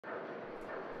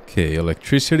Okay,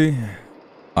 electricity,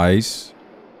 ice,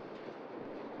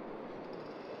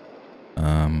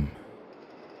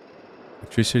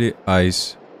 electricity,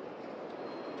 ice,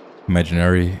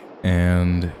 imaginary,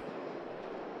 and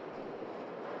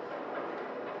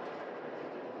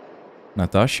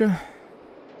Natasha?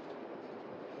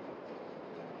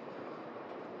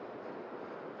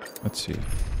 Let's see.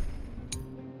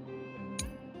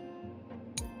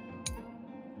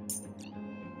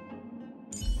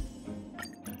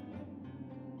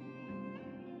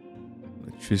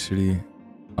 Electricity,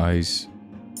 ice,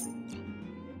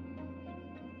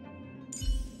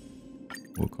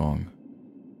 Wukong.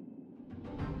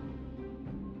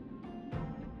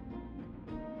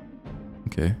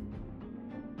 Okay.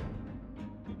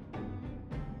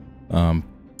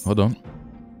 Hold on.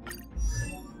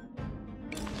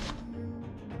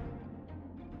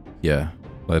 Yeah,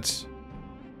 let's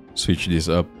switch this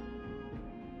up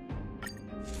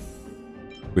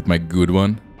with my good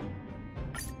one.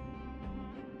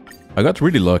 I got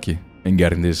really lucky in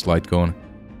getting this light cone.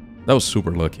 That was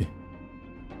super lucky.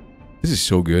 This is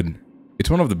so good. It's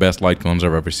one of the best light cones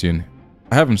I've ever seen.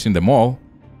 I haven't seen them all.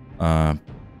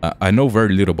 I know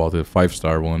very little about the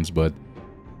 5-star ones, but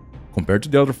compared to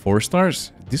the other 4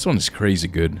 stars, this one is crazy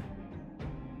good.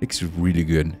 It's really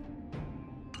good.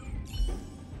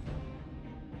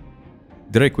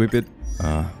 Did I equip it?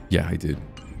 Yeah, I did.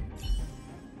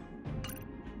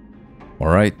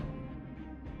 Alright.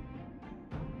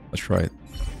 Let's try it.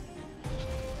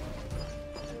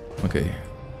 Okay.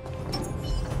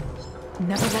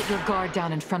 Never let your guard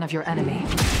down in front of your enemy.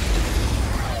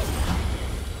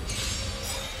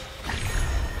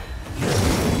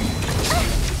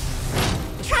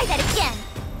 Try that again.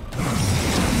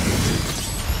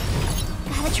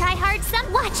 Gotta try hard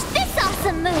some. Watch this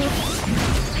awesome move.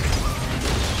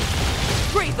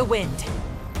 Brave the wind.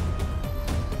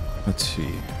 Let's see.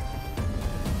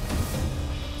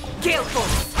 Gale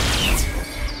force.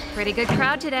 Pretty good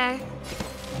crowd today.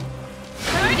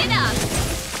 Turn it up.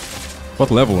 What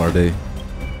level are they?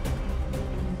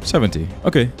 70.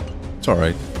 Okay. It's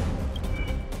alright.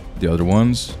 The other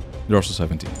ones, they're also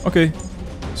 70. Okay.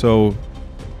 So,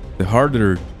 the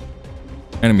harder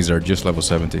enemies are just level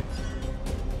 70.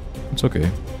 It's okay.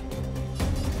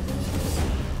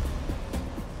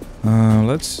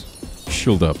 Let's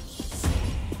shield up.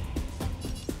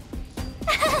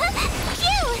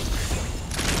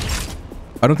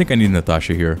 I don't think I need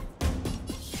Natasha here.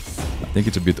 I think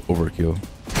it's a bit overkill.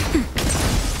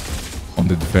 On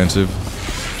the defensive.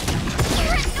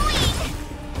 You're annoying.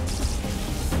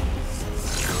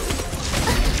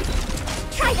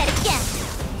 Try that again.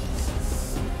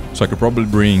 So I could probably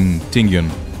bring Tingyun.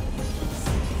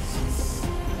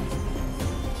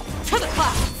 To the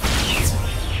clouds.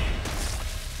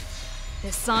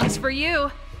 This song's for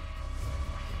you.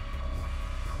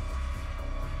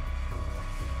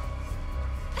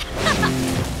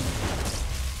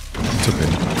 It's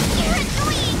okay. You're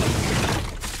annoying.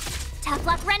 Tough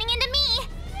luck running into me.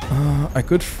 I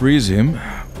could freeze him,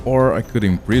 or I could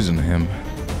imprison him.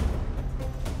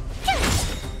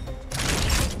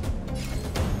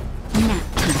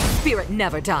 Spirit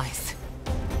never dies.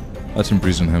 Let's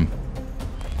imprison him.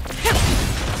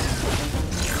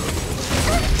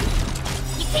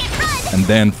 You can't run. And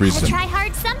then freeze Gotta him. try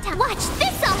hard sometime. Watch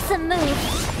this awesome move.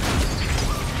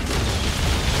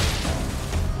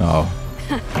 Oh.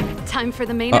 Time for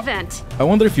the main event. I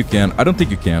wonder if you can. I don't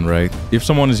think you can, right? If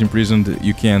someone is imprisoned,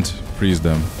 you can't freeze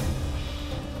them.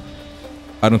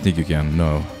 I don't think you can,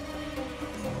 no.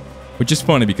 Which is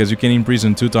funny, because you can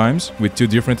imprison 2 times with 2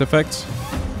 different effects.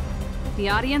 The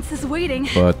audience is waiting.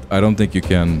 But I don't think you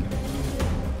can...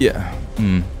 Yeah.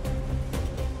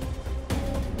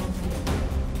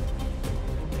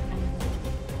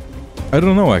 I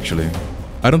don't know, actually.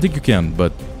 I don't think you can,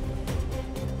 but...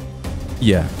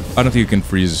 Yeah. I don't think you can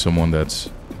freeze someone that's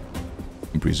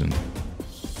imprisoned.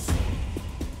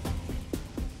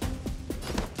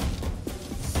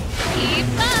 Keep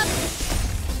up.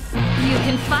 You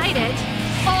can fight it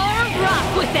or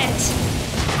rock with it.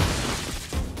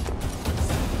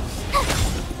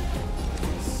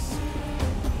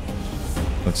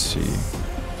 Let's see.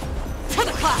 To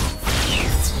the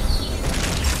clouds.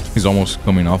 He's almost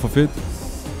coming off of it.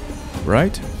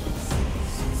 Right?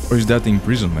 Or is that the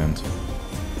imprisonment?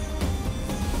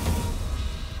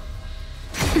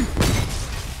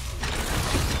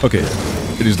 Okay,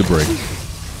 it is the break.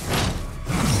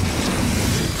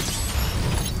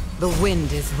 The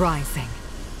wind is rising.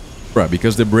 Right,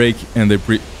 because the break and the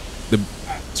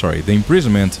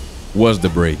imprisonment was the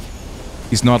break.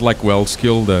 It's not like Well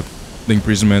skill that the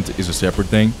imprisonment is a separate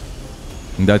thing.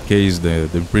 In that case, the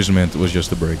imprisonment was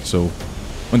just a break. So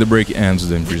When the break ends,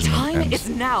 the imprisonment Time ends. is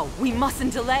now. We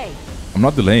mustn't delay. I'm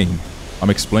not delaying. I'm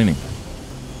explaining.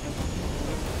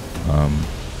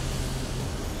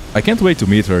 I can't wait to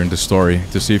meet her in the story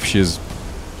to see if she's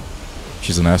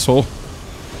an asshole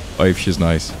or if she's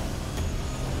nice.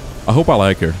 I hope I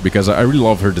like her because I really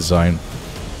love her design.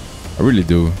 I really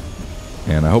do.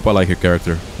 And I hope I like her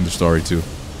character in the story too.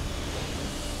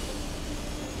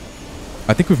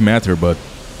 I think we've met her, but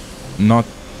not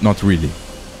really.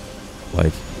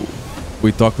 Like,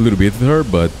 we talked a little bit with her,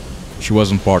 but she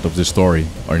wasn't part of the story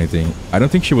or anything. I don't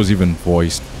think she was even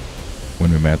voiced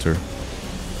when we met her.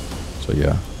 So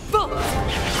yeah. Bolt!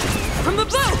 From the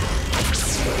bow!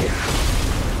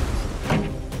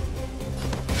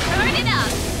 Turn it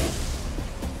up.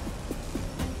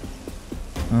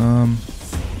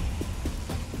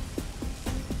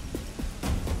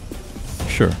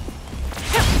 Sure.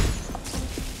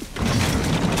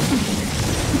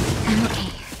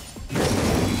 Okay.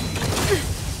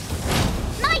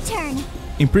 My turn.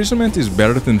 Imprisonment is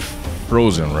better than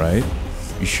frozen, right?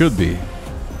 It should be.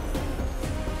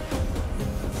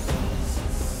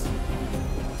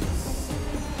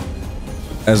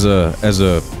 As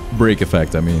a break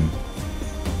effect, I mean.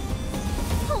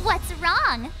 What's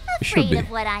wrong? It should Afraid be. of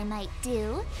what I might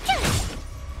do?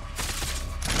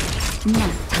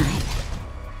 Nap time.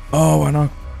 Oh, why not?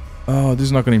 Oh, this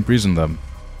is not gonna imprison them.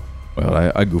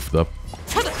 Well, I goofed up.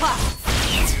 To the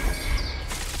clouds!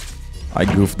 I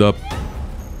goofed up.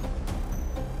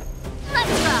 Let's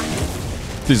rock.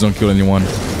 Please don't kill anyone.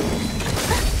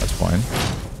 That's fine.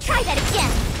 Try that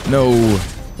again. No,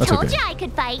 that's Told okay. you I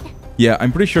could fight. Yeah,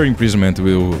 I'm pretty sure imprisonment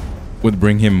would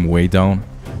bring him way down.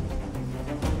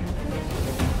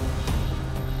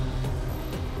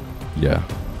 Yeah.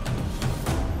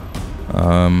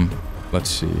 Let's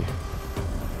see.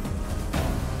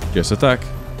 Just attack.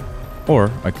 Or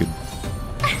I could...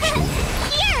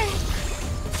 Here.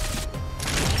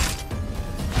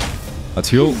 Let's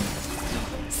heal.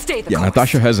 Stay the Yeah, course.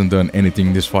 Natasha hasn't done anything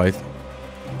in this fight.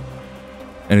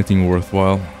 Anything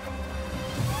worthwhile.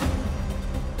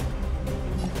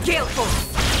 Gale force!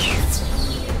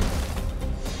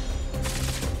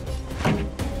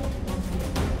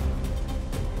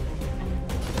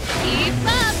 Keep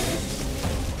up.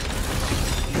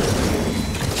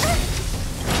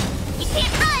 You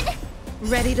can't run.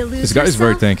 Ready to lose This guy is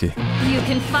very yourself? tanky. You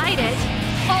can fight it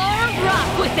or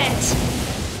rock with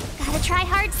it. Gotta try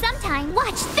hard sometime.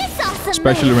 Watch this awesome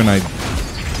Especially move.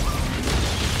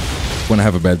 when I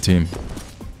have a bad team.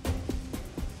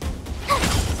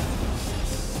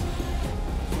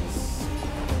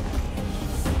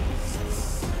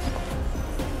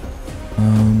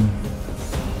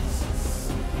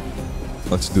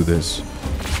 Let's do this.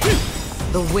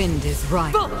 The wind is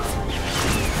right. Bolt!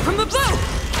 From the bow!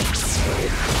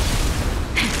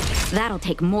 That'll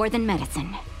take more than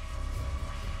medicine.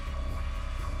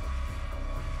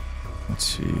 Let's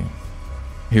see.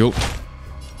 Heal.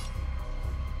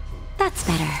 That's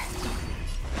better.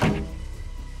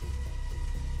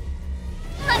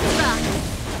 Let's rock.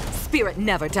 Spirit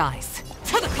never dies.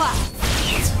 To the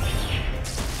clouds!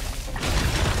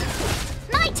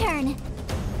 My turn.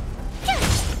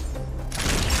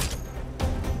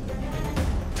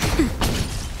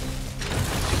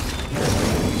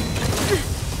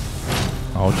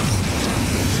 Ouch.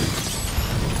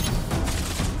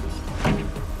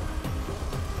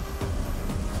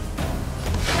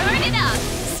 Turn it up.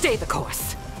 Stay the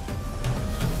course.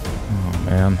 Oh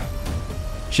man.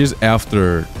 She's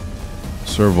after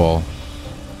Serval,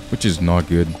 which is not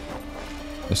good.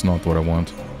 That's not what I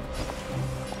want.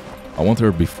 I want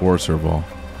her before Serval.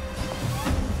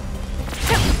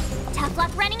 Tough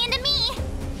luck running into me.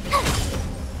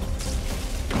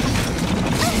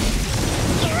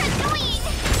 You're annoying.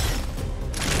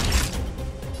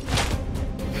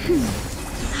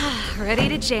 Ready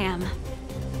to jam.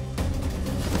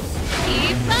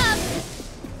 Keep up.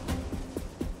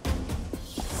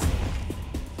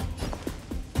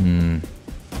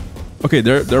 Okay,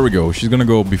 there we go. She's gonna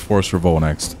go before Serval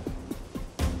next.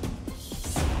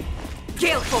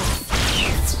 Gale force!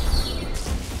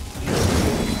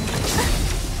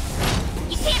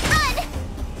 You can't run.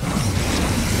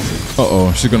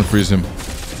 Uh-oh, she's gonna freeze him.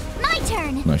 My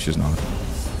turn. No, she's not.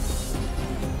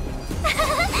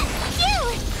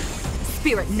 You.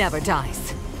 Spirit never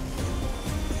dies.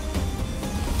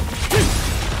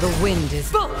 The wind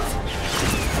is bolt!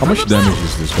 How much damage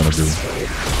is this gonna do?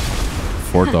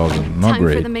 4,000. Not Time for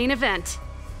great. the main event.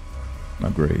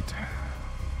 Not great.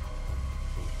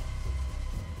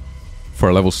 For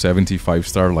a level 70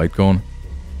 5-star light cone,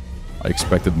 I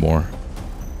expected more.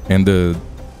 And the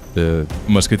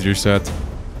musketeer set,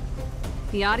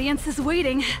 The audience is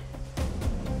waiting.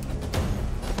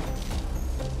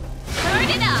 Turn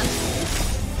it up!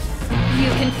 You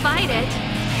can fight it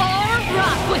or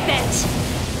rock with it.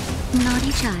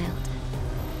 Naughty child.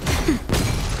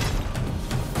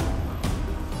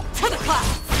 To the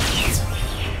clouds.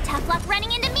 Tough luck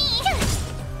running into me!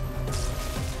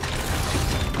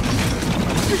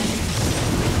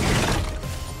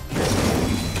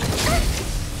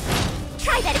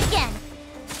 Try that again!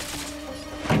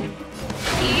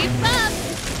 Keep up.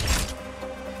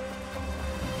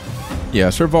 Yeah,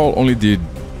 Serval only did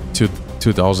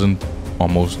 2000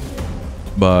 almost,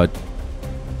 but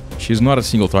she's not a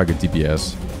single target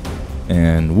DPS,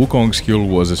 and Wukong's skill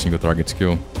was a single target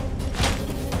skill.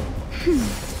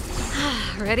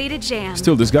 Ready to jam.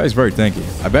 Still, this guy is very tanky.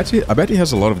 I bet he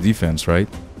has a lot of defense, right?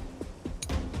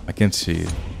 I can't see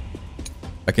it.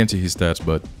 I can't see his stats,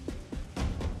 but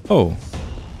oh,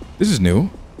 this is new.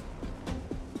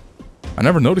 I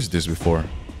never noticed this before.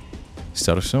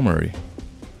 Status summary.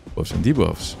 Buffs and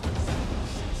debuffs.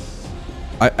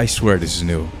 I swear this is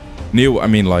new. New, I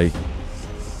mean like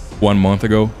 1 month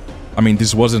ago. I mean,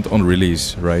 this wasn't on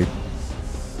release, right?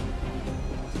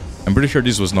 I'm pretty sure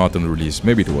this was not on release.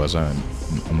 Maybe it was, I'm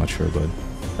not sure, but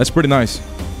that's pretty nice.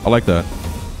 I like that.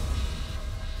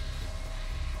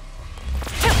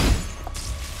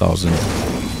 1000.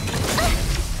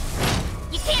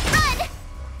 You can't run!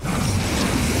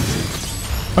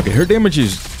 Okay, her damage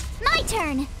is... My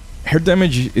turn! Her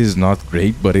damage is not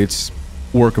great, but it's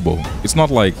workable. It's not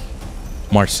like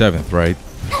March 7th, right?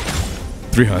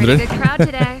 300? Pretty good crowd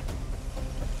today.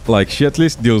 Like, she at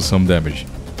least deals some damage.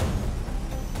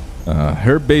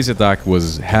 Her base attack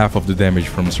was half of the damage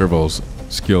from Serval's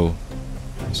skill.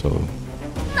 So...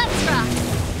 Let's rock!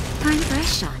 Time for a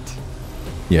shot.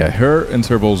 yeah, her and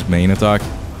Serval's main attack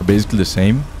are basically the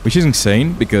same, which is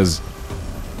insane because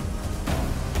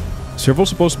Serval's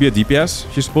supposed to be a DPS.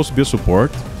 She's supposed to be a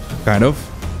support, kind of.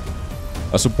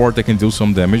 A support that can do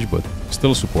some damage, but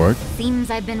still a support. Seems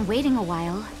I've been waiting a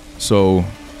while. So,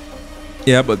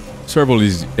 yeah, but Serval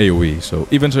is AoE, so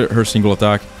even her single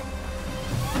attack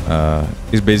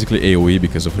is basically AoE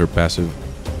because of her passive.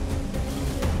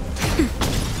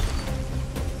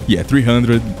 Yeah,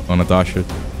 300 on Natasha,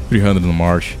 300 on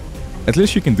March. At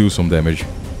least she can do some damage,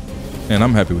 and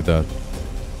I'm happy with that.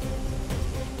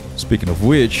 Speaking of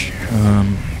which,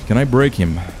 can I break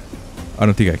him? I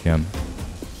don't think I can.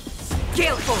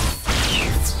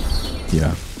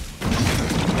 Yeah.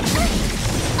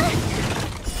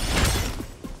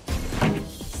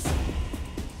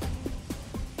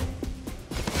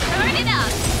 Turn it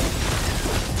up!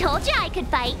 Told you I could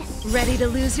fight. Ready to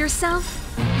lose yourself?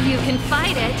 You can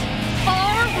fight it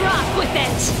or rock with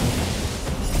it.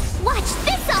 Watch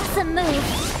this awesome move!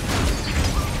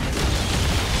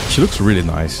 She looks really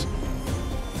nice.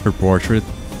 Her portrait.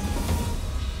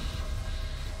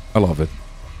 I love it.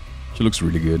 She looks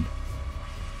really good.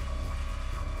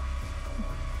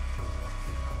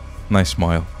 Nice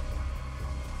smile.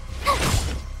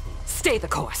 Stay the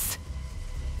course.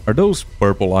 Are those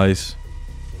purple eyes?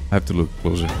 I have to look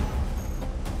closer.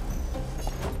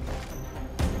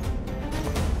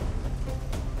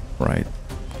 Right.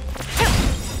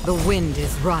 The wind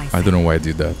is rising. I don't know why I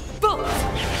did that. Bolt!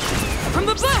 From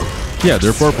the bow! Yeah,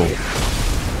 they're purple.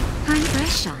 Time for a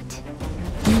shot.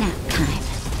 Nap time.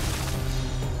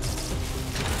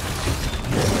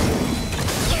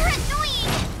 You're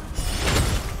annoying!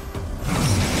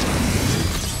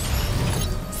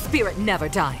 Spirit never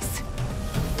dies.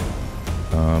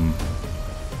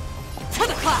 To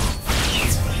the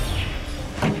clouds!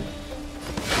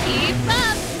 Keep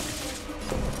up.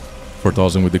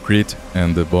 4000 with the crit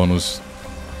and the bonus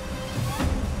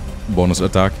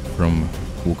attack from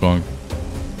Wukong.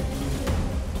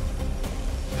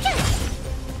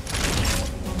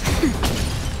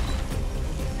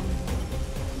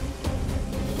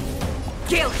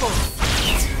 Gale force!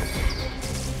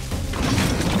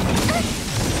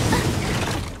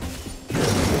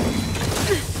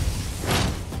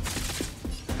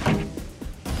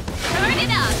 Turn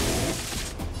it up!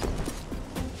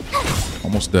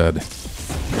 Almost dead.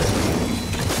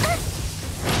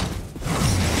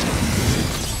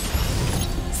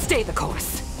 Stay the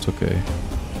course. It's okay.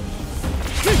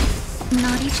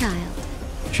 Naughty child.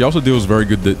 She also deals very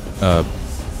good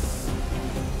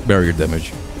barrier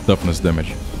damage, toughness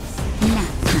damage. Nap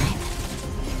time.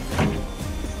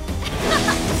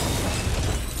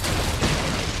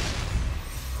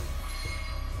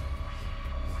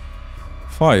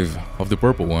 5 of the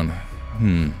purple one.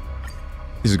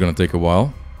 This is gonna take a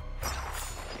while.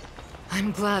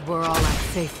 I'm glad we're all out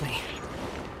safely.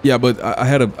 Yeah, but I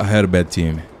had a bad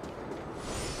team.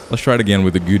 Let's try it again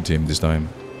with a good team this time.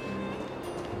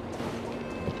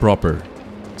 A proper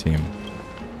team.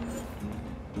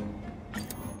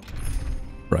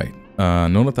 Right.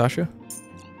 No Natasha.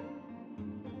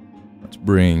 Let's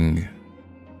bring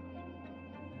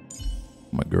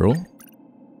my girl.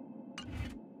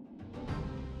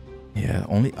 Yeah,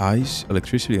 only ice,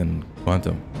 electricity, and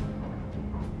quantum.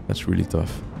 That's really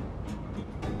tough.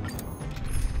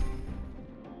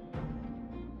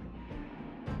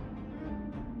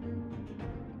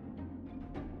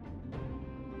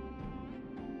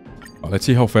 Let's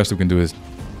see how fast we can do this.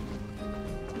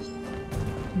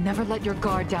 Never let your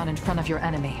guard down in front of your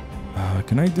enemy.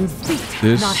 Can I do Speed,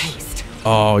 this? not haste.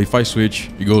 Oh, if I switch,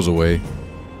 it goes away.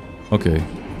 Okay.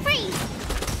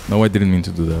 No, I didn't mean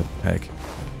to do that. Heck.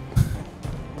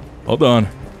 Hold on.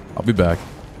 I'll be back.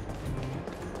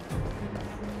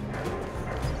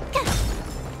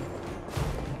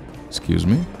 Excuse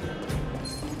me.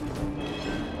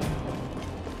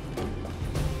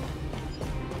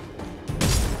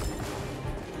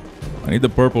 I need the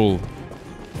purple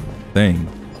thing.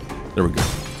 There we go.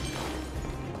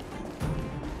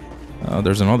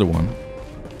 There's another one.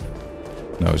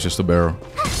 No, it's just a barrel.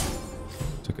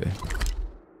 It's okay.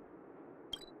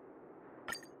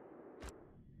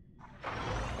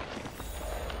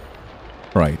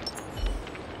 Right.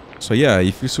 So yeah,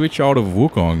 if you switch out of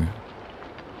Wukong,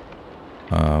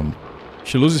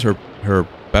 she loses her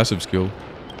passive skill.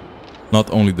 Not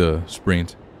only the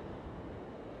sprint.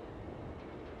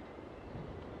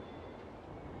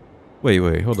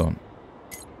 Wait, hold on.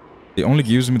 It only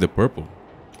gives me the purple.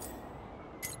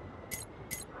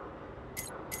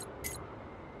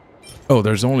 Oh,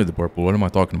 there's only the purple. What am I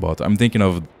talking about? I'm thinking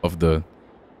of the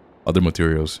other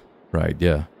materials. Right,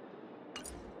 yeah.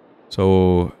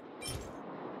 So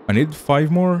I need 5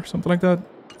 more, something like that.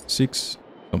 6,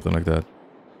 something like that.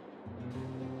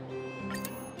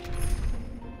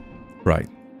 Right.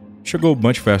 Should go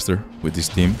much faster with this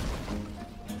team.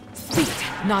 Speed,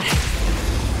 not haste.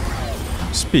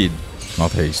 Speed,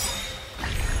 not haste.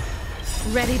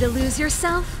 Ready to lose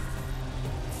yourself?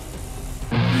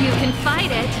 You can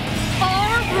fight it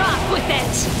or rock with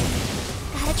it.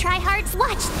 Gotta try hard to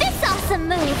watch this awesome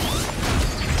move.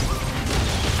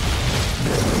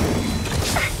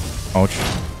 Ouch.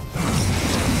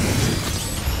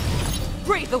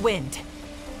 Brave the wind.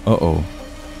 Uh-oh.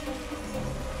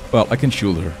 Well, I can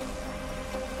shield her.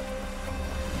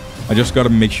 I just gotta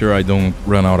make sure I don't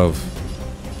run out of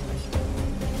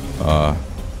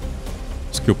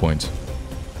skill points.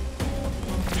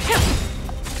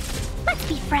 Let's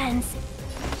be friends.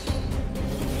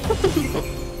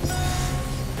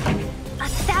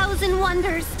 1,000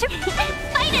 wonders to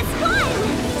fight as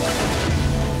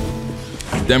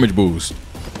one. Damage boost.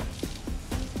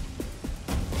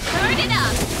 Turn it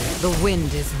up. The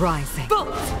wind is rising.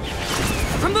 Bolt!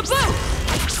 From the bow!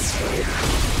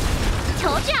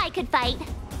 Told you I could fight.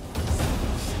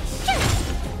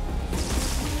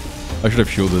 I should have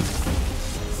shielded.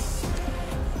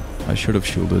 I should have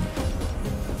shielded.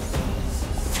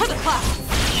 To the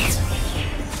clouds!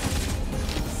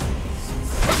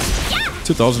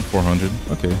 2,400.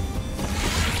 Okay.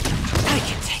 I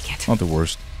can take it. Not the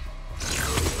worst.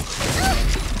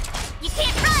 You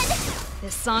can't run.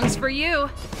 This song's for you.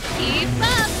 Keep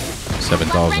up.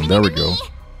 7,000. There we go.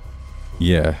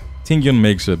 Yeah. Tingyun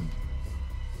makes a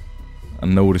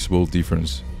noticeable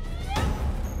difference.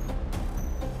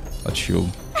 Let's shield.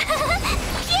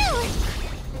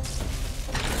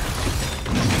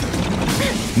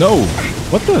 No!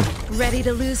 What the? Ready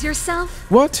to lose yourself?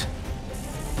 What?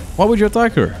 Why would you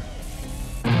attack her?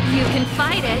 You can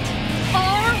fight it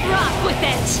or rock with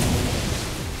it.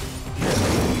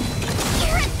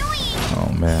 You're annoying.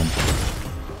 Oh man.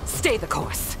 Stay the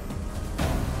course.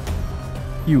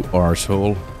 You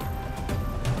arsehole.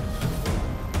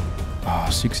 Ah,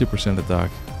 60%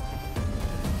 attack.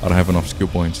 I don't have enough skill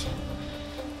points.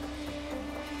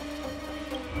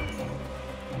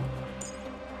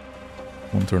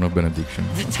 One turn of benediction.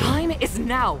 The Okay. time is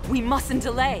now. We mustn't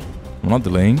delay. I'm not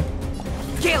delaying.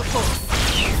 Gale force.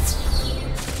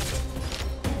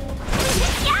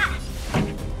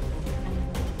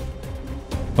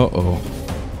 Uh-oh.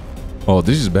 Oh,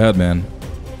 this is bad, man.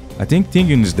 I think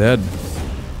Tingyun is dead.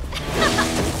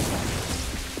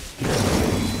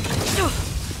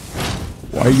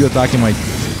 Why are you attacking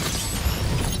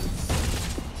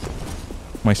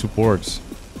my supports?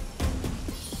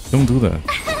 Don't do that.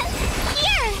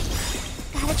 Here.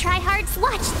 Gotta try hard to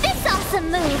watch this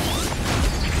awesome move.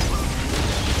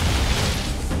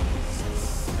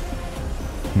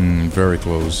 Very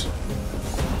close. To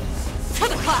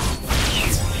the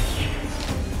clouds.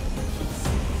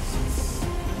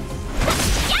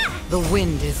 Yeah. The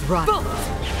wind is right.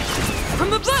 From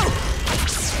the bow!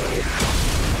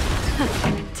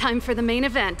 Time for the main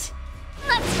event.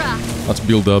 Let's rock. Let's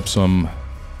build up some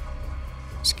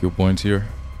skill points here.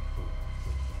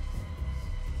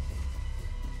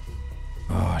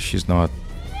 Ah, she's not.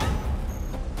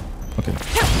 Okay.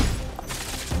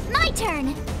 My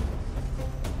turn.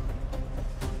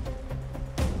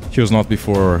 She was not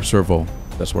before servo.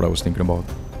 That's what I was thinking about.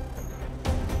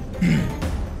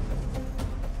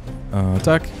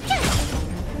 Attack.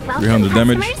 Welcome, 300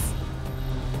 damage. customers.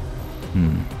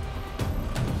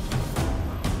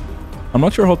 I'm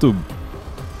not sure how to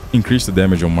increase the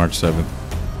damage on March 7th.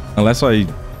 Unless I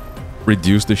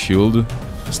reduce the shield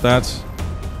stats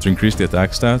to increase the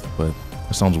attack stat, but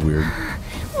that sounds weird.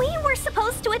 We were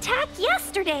supposed to attack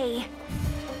yesterday.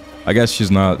 I guess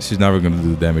she's never gonna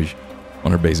do the damage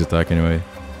on her base attack anyway.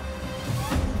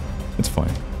 It's fine.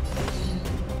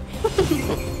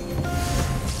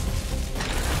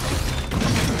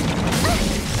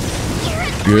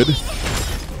 Good.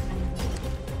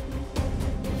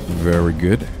 Very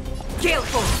good. Gale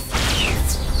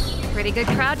Force. Pretty good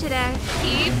crowd today.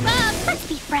 Keep up. Let's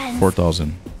be friends.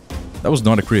 4,000. That was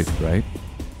not a crit, right?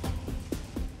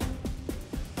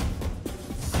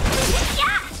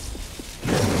 Yeah.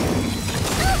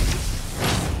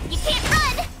 You can't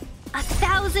run.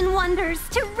 1,000 wonders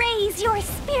to raise your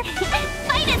spirit and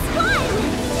fight as one.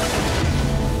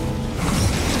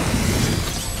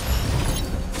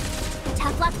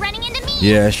 Tough luck running into me.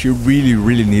 Yeah, she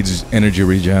really needs energy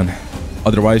regen.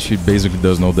 Otherwise, she basically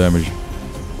does no damage.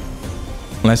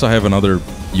 Unless I have another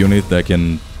unit that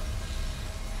can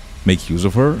make use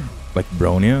of her, like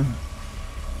Bronia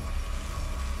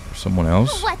or someone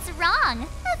else. What's wrong?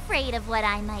 Afraid of what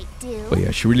I might do. But yeah,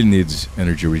 she really needs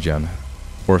energy regen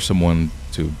or someone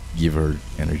to give her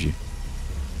energy.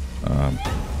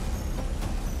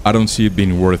 I don't see it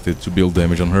being worth it to build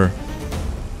damage on her.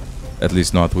 At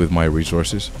least not with my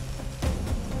resources.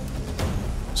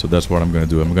 So that's what I'm gonna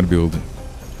do. I'm gonna build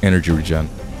energy regen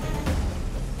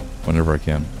whenever I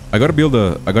can. I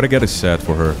gotta get a set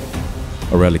for her.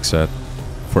 A relic set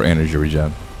for energy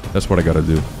regen. That's what I gotta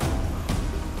do.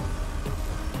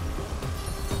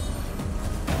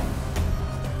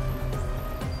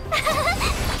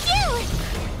 Cute.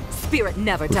 Spirit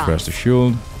never Refresh dies. the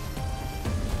shield.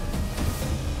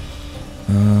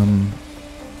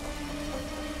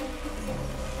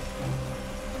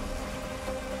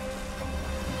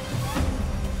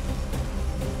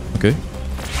 Okay.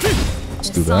 Let's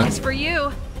do Song's that. for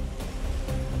you.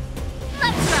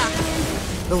 Let's rock.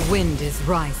 The wind is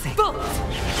rising. Bolt.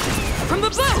 From the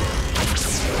bow.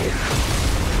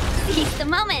 Seize the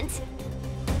moment.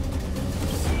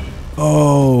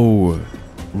 Oh,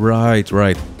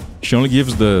 right. She only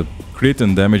gives the crit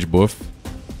and damage buff,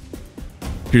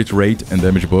 crit rate and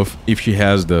damage buff if she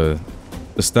has the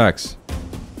stacks,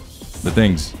 the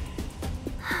things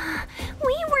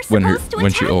We were supposed to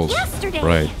when she attack ults.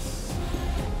 yesterday.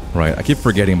 Right. I keep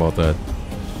forgetting about that.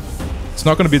 It's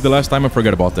not gonna be the last time I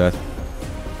forget about that.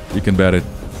 You can bet it.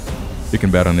 You can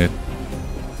bet on it.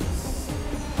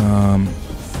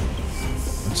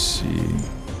 Let's see.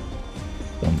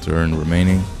 One turn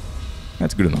remaining.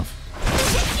 That's good enough.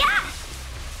 Yeah.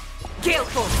 Gale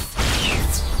Force.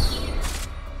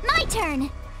 My turn.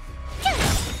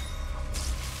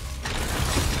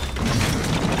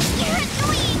 You're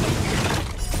annoying.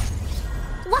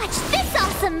 Watch this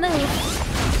awesome move.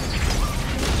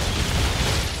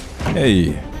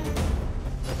 Hey.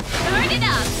 Turn it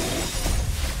up.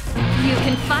 You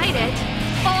can fight it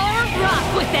or rock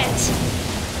with it.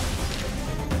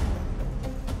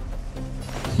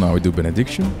 Now we do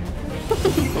benediction.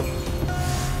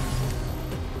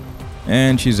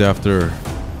 And she's after...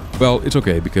 Well, it's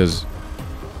okay because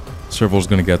Servo's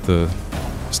gonna get the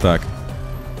stack.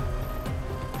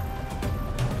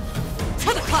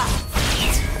 To the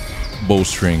clouds.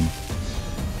 Bowstring.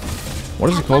 What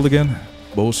is it called again?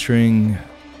 Bowstring...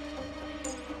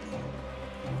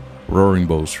 Roaring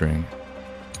bowstring.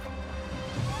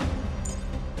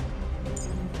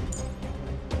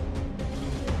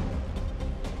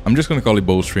 I'm just gonna call it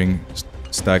bowstring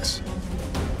stacks.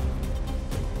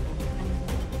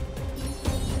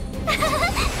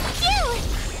 Cute.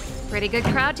 Pretty good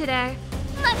crowd today.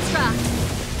 Let's rock.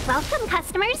 Welcome,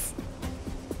 customers.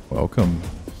 Welcome.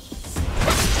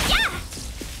 Yeah.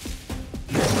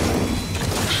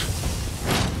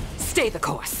 Stay the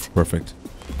course. Perfect.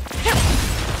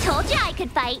 Told you I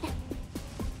could fight.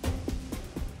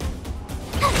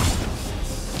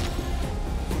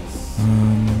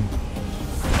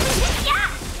 Yeah.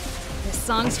 This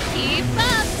song's Keep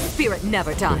up. Spirit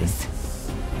never dies.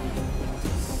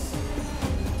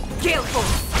 Gale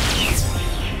Force.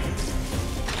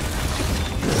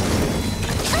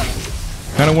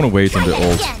 kind of want to wait on the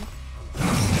ult. Again.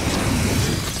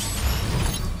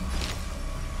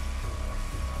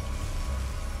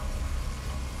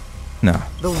 Nah.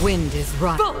 The wind is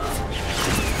right. Bolt!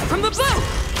 From the bow!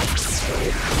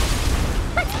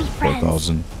 Let's be friends.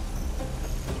 4,000.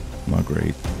 Not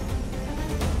great.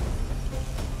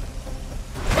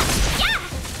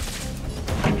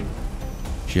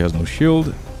 She has no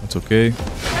shield. That's okay.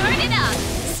 Turn it up.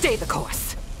 Stay the course.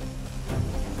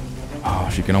 Oh,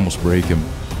 she can almost break him.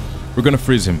 We're gonna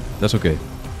freeze him. That's okay.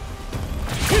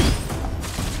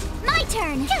 My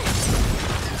turn.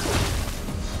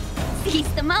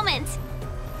 Seize the moment.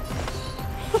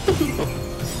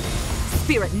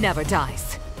 Spirit never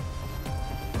dies.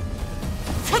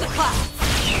 To the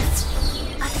clouds.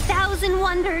 1,000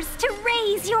 wonders to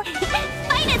raise your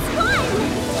finest one.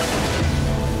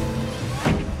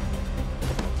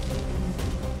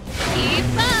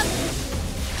 Keep up.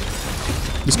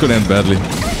 This could end badly.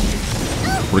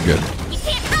 We're good. You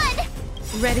can't run.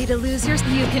 Ready to lose your...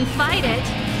 You can fight it,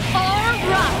 or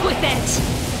rock with it!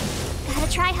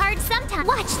 Gotta try hard sometime.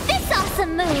 Watch this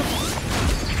awesome move.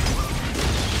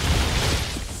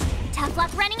 Tough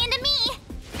luck running into me.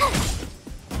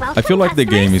 I feel like the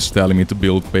game is telling me to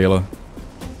build Pela.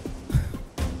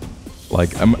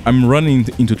 Like, I'm running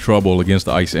into trouble against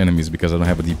ice enemies because I don't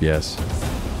have a DPS.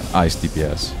 Ice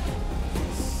DPS.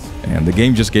 And the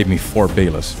game just gave me 4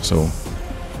 Pelas, so...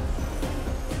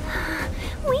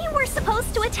 We were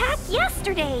supposed to attack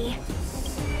yesterday.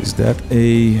 Is that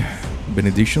a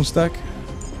benediction stack?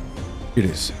 It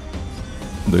is.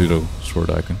 The little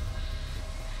sword icon.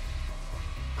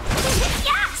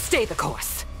 Stay the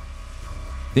course.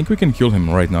 I think we can kill him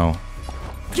right now.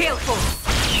 Gale force.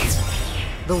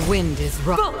 The wind is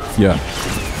right. Yeah.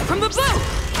 From the bow.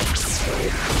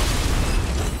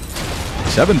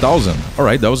 7,000.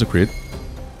 Alright, that was a crit.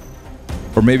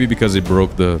 Or maybe because it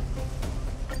broke the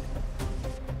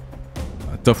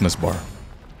toughness bar.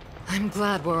 I'm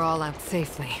glad we're all out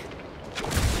safely.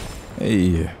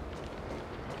 Hey.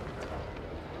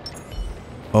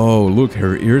 Oh, look,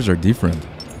 her ears are different.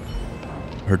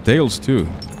 Her tails too.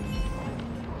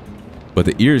 But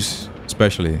the ears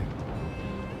especially.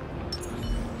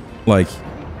 Like,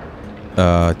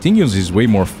 Tingyun's is way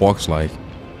more fox-like.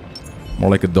 More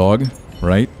like a dog,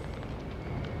 right?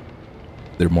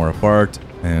 They're more apart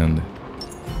and...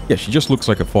 yeah, she just looks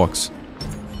like a fox.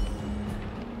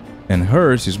 And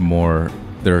hers is more...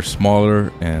 they're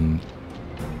smaller and...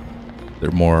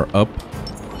 they're more up.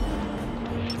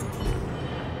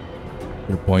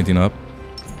 They're pointing up.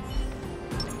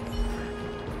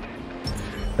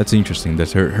 That's interesting,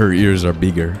 that her ears are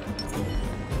bigger.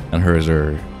 And hers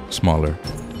are smaller.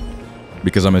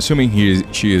 Because I'm assuming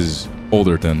she is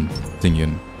older than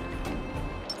Tingyun.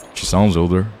 She sounds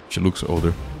older. She looks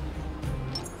older.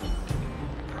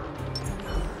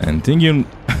 And Tingyun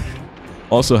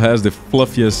also has the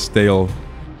fluffiest tail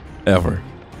ever.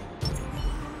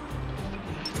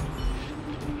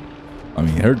 I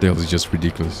mean, her tail is just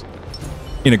ridiculous.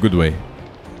 In a good way.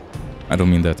 I don't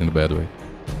mean that in a bad way.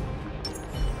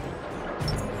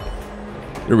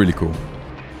 They're really cool.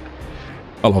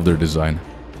 I love their design.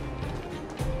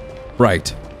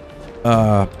 Right.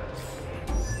 Was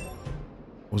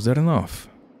that enough?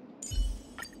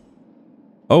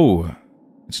 Oh,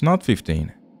 it's not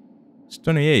 15. It's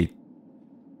 28.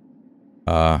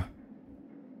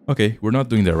 Okay, we're not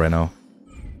doing that right now.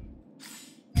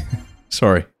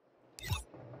 Sorry.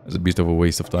 That's a bit of a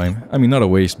waste of time. I mean, not a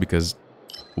waste because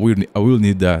I will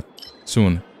need that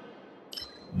soon.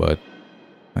 But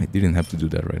I didn't have to do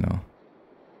that right now.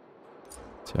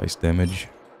 It's ice damage.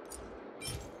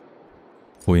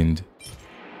 Wind.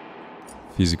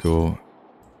 Physical.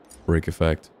 Break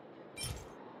effect.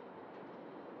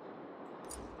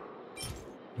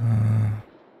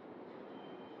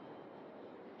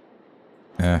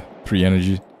 Yeah, 3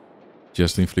 energy.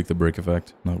 Just to inflict the break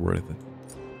effect. Not worth it.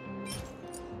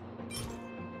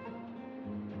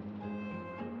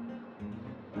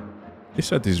 This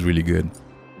set is really good.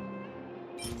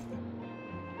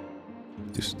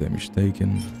 This damage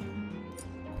taken.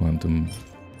 Quantum.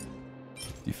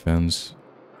 Defense.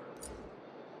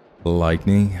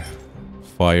 Lightning.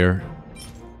 Fire.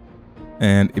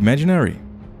 And imaginary.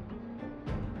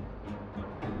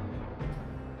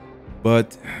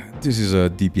 But this is a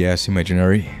DPS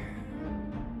imaginary.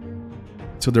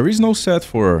 So there is no set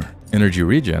for energy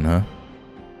regen, huh?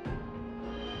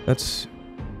 That's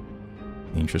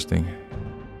interesting.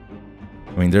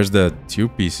 I mean, there's the 2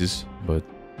 pieces, but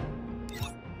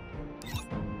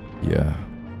yeah.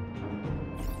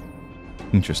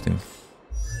 Interesting.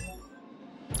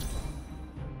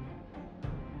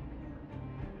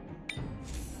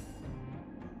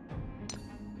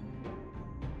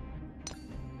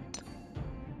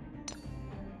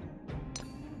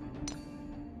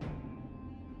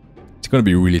 gonna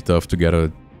be really tough to get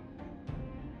a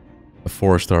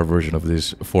 4-star version of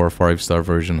this, a 4 or 5-star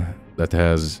version that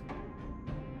has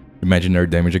imaginary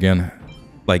damage again.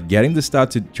 Like, getting the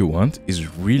stat that you want is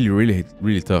really, really,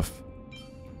 really tough.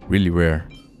 Really rare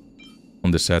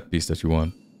on the set piece that you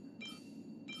want.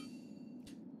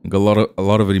 You got a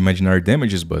lot of imaginary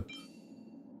damages, but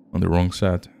on the wrong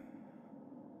set.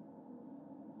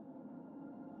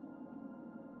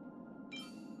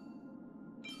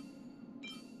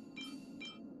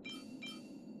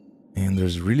 And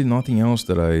there's really nothing else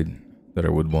that I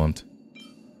would want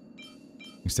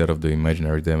instead of the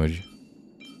imaginary damage.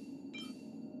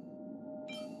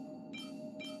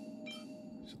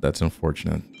 So that's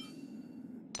unfortunate.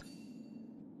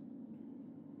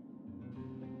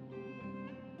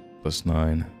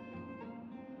 +9.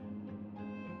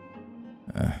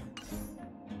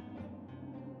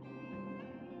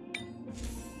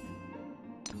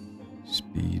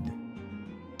 Speed.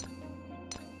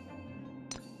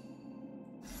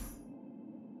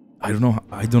 I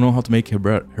don't know how to make her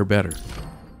better.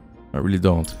 I really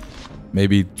don't.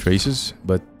 Maybe traces,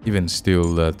 but even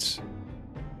still, that's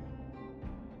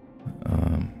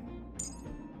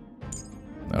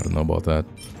I don't know about that.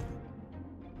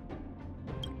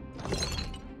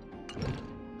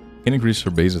 Can increase her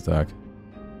base attack.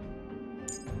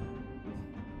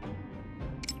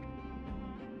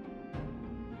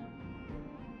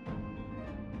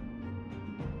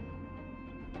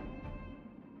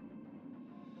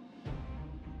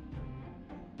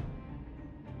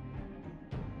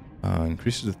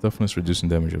 Increases the toughness, reducing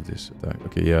damage of this attack.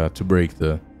 Okay, yeah, to break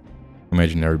the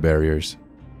imaginary barriers.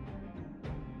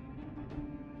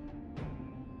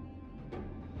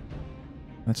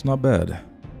 That's not bad.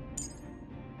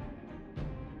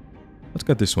 Let's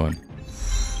get this one.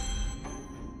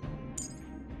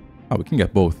 Oh, we can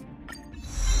get both.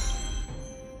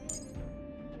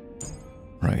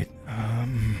 Right.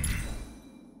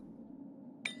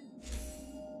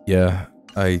 Yeah,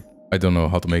 I don't know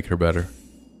how to make her better.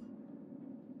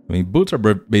 I mean, boots are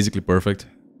basically perfect.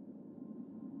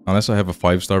 Unless I have a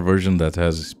 5-star version that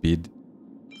has speed.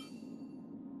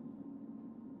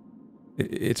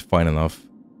 It's fine enough.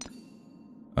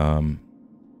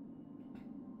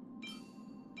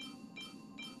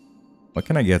 What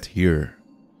can I get here?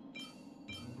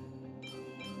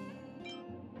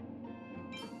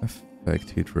 Effect,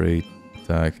 hit rate,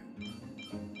 attack.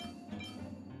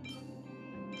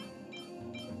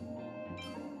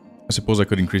 I suppose I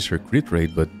could increase her crit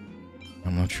rate, but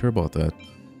I'm not sure about that.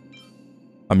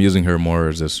 I'm using her more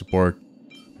as a support.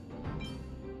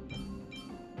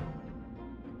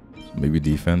 So maybe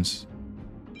defense.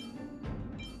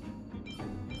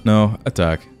 No,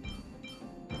 attack.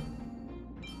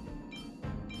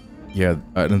 Yeah,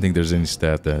 I don't think there's any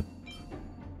stat that's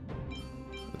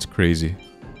crazy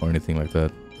or anything like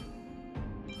that.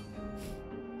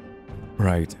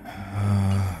 Right.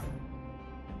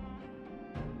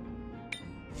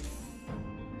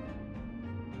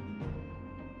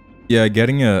 Yeah,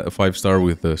 getting a 5-star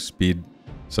with a speed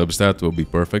substat will be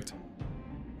perfect.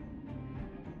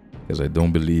 Because I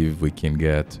don't believe we can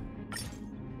get...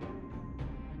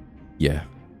 Yeah.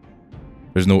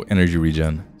 There's no energy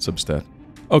regen substat.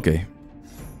 Okay.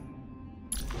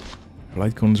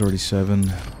 Light cone is already 70.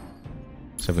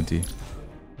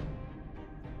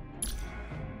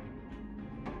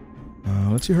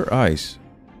 Let's see her eyes.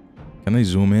 Can I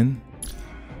zoom in?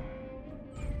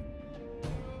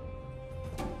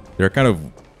 They're kind of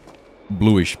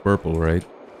bluish purple, right?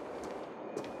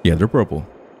 Yeah, they're purple.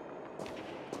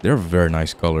 They're a very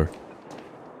nice color.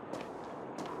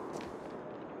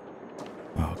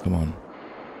 Oh, come on.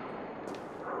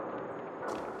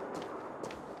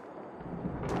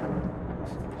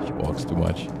 She walks too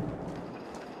much.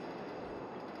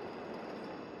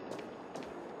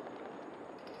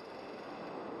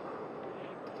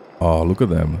 Oh, look at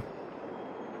them.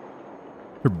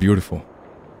 They're beautiful.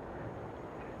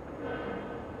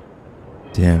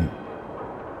 Damn.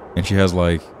 And she has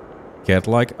like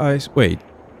cat-like eyes. Wait.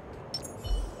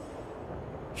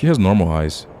 She has normal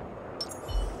eyes.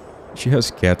 She has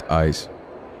cat eyes.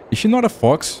 Is she not a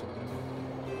fox?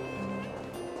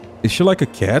 Is she like a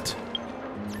cat?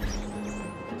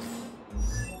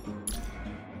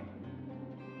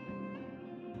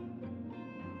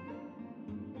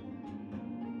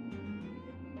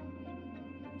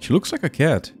 She looks like a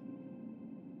cat.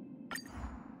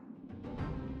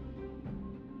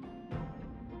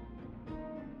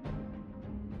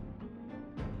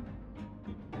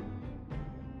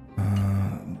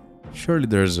 Surely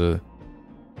there's a...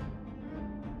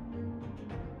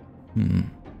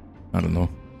 I don't know.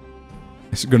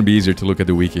 It's gonna be easier to look at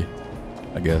the wiki,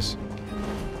 I guess.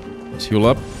 Let's heal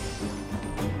up.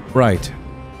 Right.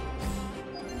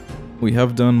 We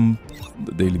have done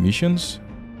the daily missions.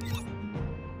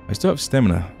 I still have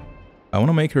stamina. I want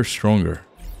to make her stronger.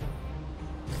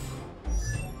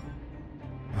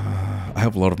 I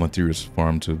have a lot of materials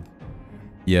farmed to...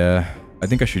 Yeah, I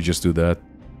think I should just do that.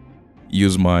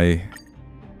 Use my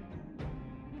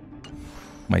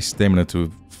stamina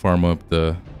to farm up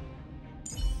the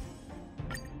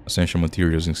essential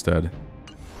materials instead.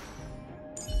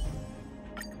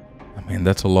 I mean,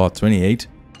 that's a lot. 28?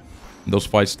 Those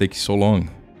fights take so long.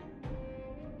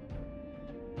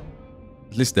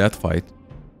 At least that fight.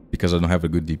 Because I don't have a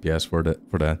good DPS for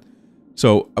that.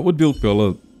 So, I would build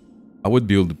Pela. I would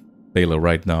build Pela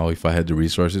right now if I had the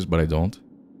resources, but I don't.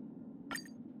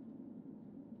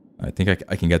 I think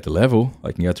I can get the level.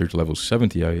 I can get her to level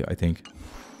 70, I think.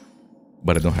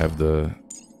 But I don't have the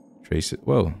trace.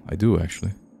 Well, I do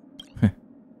actually.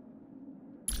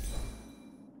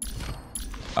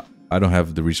 I don't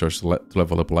have the resource to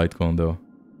level up Lightcone though.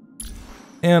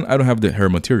 And I don't have her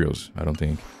materials, I don't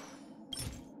think.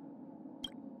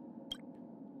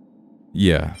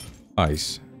 Yeah,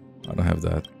 ice. I don't have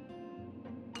that.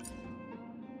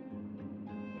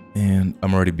 And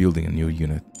I'm already building a new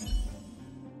unit.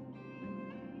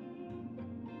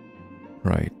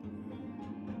 Right.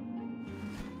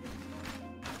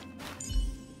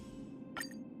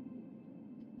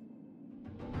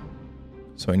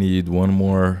 So I need one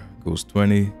more, goes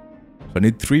 20. So I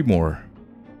need 3 more.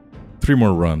 3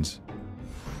 more runs.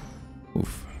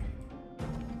 Oof.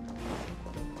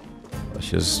 Let's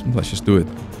just do it.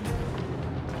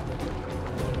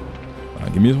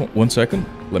 Give me 1 second.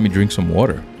 Let me drink some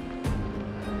water.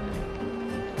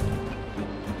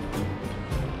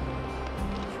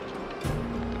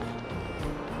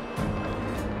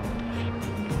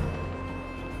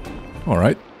 All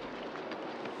right.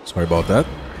 Sorry about that.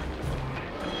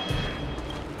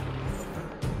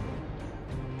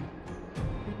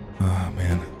 Oh,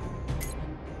 man.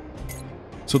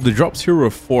 So the drops here were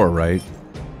 4, right?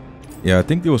 Yeah, I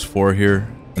think there was 4 here,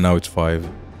 and now it's 5.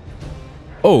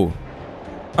 Oh,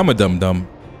 I'm a dum-dum.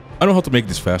 I know how to make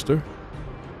this faster.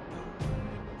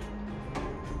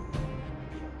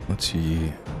 Let's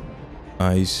see.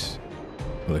 Ice,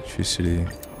 electricity.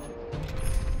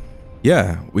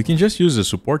 Yeah, we can just use the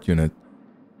support unit.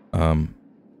 Oh.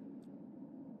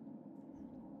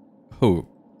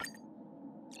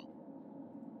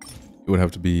 It would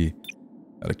have to be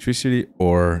electricity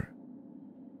or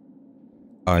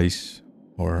ice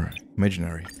or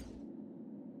imaginary.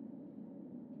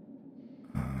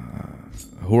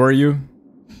 Who are you?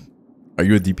 Are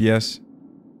you a DPS?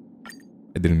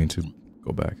 I didn't mean to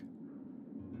go back.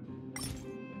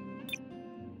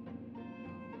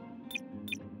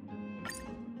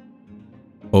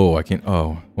 Oh, I can't.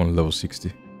 Oh, on level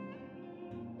 60.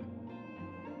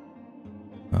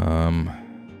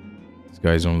 This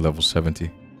guy's on level 70.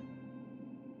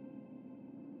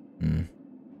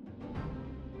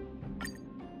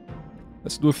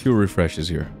 Let's do a few refreshes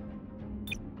here.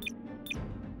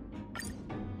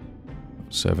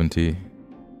 70.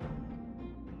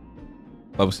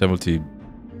 Level 70.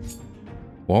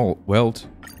 Weld.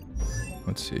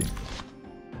 Let's see.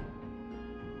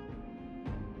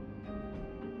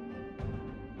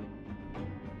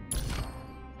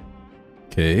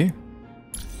 Okay.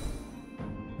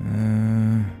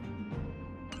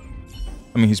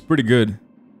 I mean, he's pretty good.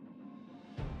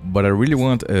 But I really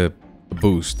want a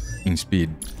boost in speed.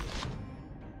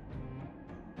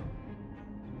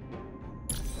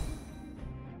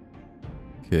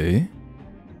 Okay.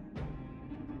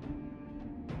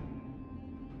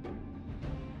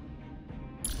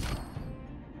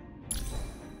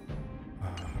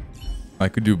 I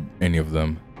could do any of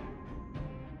them.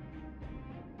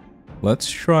 Let's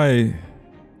try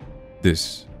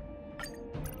this.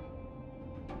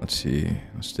 Let's see.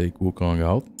 Let's take Wukong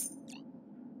out.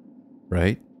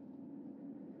 Right?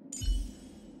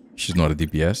 She's not a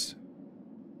DPS.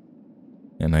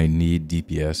 And I need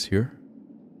DPS here.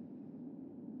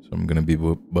 So I'm gonna be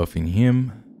buffing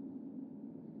him.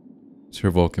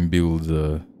 Serval can build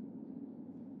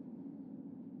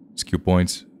skill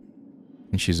points.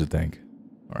 And she's a tank.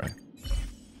 Alright.